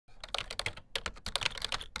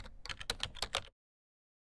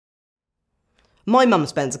My mum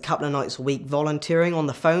spends a couple of nights a week volunteering on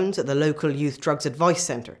the phones at the local youth drugs advice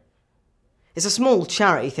centre. It's a small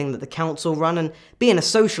charity thing that the council run, and being a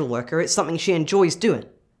social worker, it's something she enjoys doing.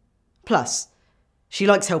 Plus, she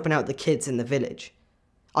likes helping out the kids in the village.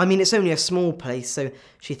 I mean, it's only a small place, so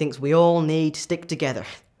she thinks we all need to stick together.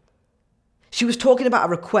 She was talking about a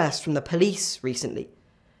request from the police recently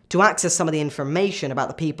to access some of the information about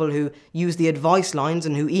the people who use the advice lines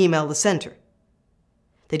and who email the centre.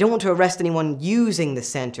 They don't want to arrest anyone using the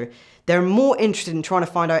centre. They're more interested in trying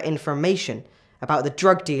to find out information about the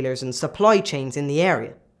drug dealers and supply chains in the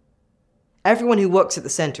area. Everyone who works at the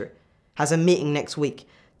centre has a meeting next week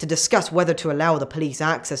to discuss whether to allow the police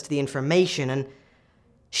access to the information, and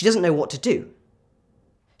she doesn't know what to do.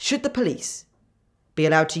 Should the police be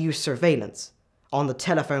allowed to use surveillance on the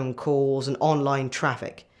telephone calls and online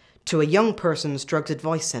traffic to a young person's drugs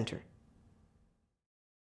advice centre?